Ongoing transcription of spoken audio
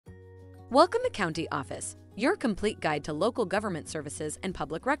Welcome to County Office, your complete guide to local government services and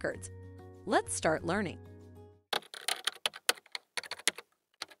public records. Let's start learning.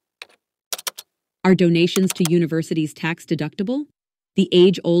 Are donations to universities tax deductible? The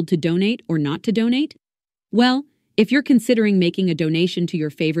age old to donate or not to donate? Well, if you're considering making a donation to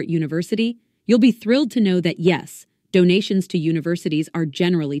your favorite university, you'll be thrilled to know that yes, donations to universities are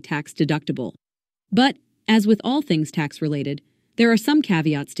generally tax deductible. But, as with all things tax-related, there are some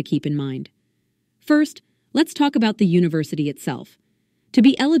caveats to keep in mind. First, let's talk about the university itself. To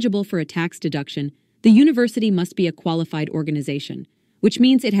be eligible for a tax deduction, the university must be a qualified organization, which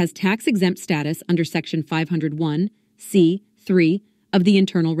means it has tax-exempt status under Section 501(c)(3) of the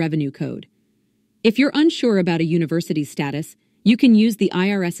Internal Revenue Code. If you're unsure about a university's status, you can use the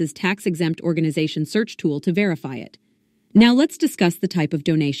IRS's tax-exempt organization search tool to verify it. Now let's discuss the type of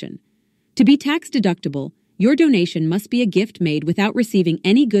donation. To be tax-deductible, your donation must be a gift made without receiving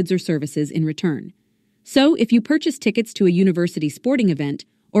any goods or services in return. So, if you purchase tickets to a university sporting event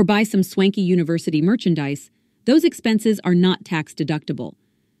or buy some swanky university merchandise, those expenses are not tax-deductible.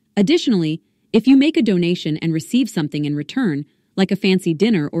 Additionally, if you make a donation and receive something in return, like a fancy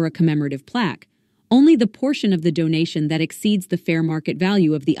dinner or a commemorative plaque, only the portion of the donation that exceeds the fair market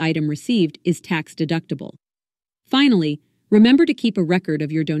value of the item received is tax-deductible. Finally, remember to keep a record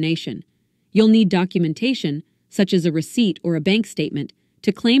of your donation. You'll need documentation, such as a receipt or a bank statement,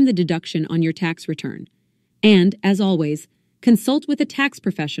 to claim the deduction on your tax return. And, as always, consult with a tax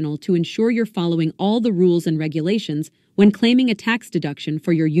professional to ensure you're following all the rules and regulations when claiming a tax deduction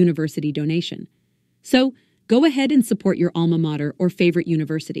for your university donation. So, go ahead and support your alma mater or favorite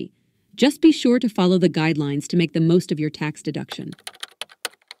university. Just be sure to follow the guidelines to make the most of your tax deduction.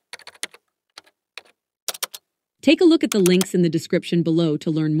 Take a look at the links in the description below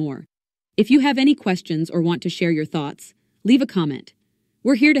to learn more. If you have any questions or want to share your thoughts, leave a comment.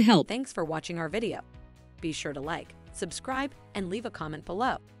 We're here to help. Thanks for watching our video. Be sure to like, subscribe, and leave a comment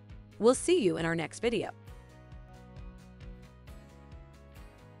below. We'll see you in our next video.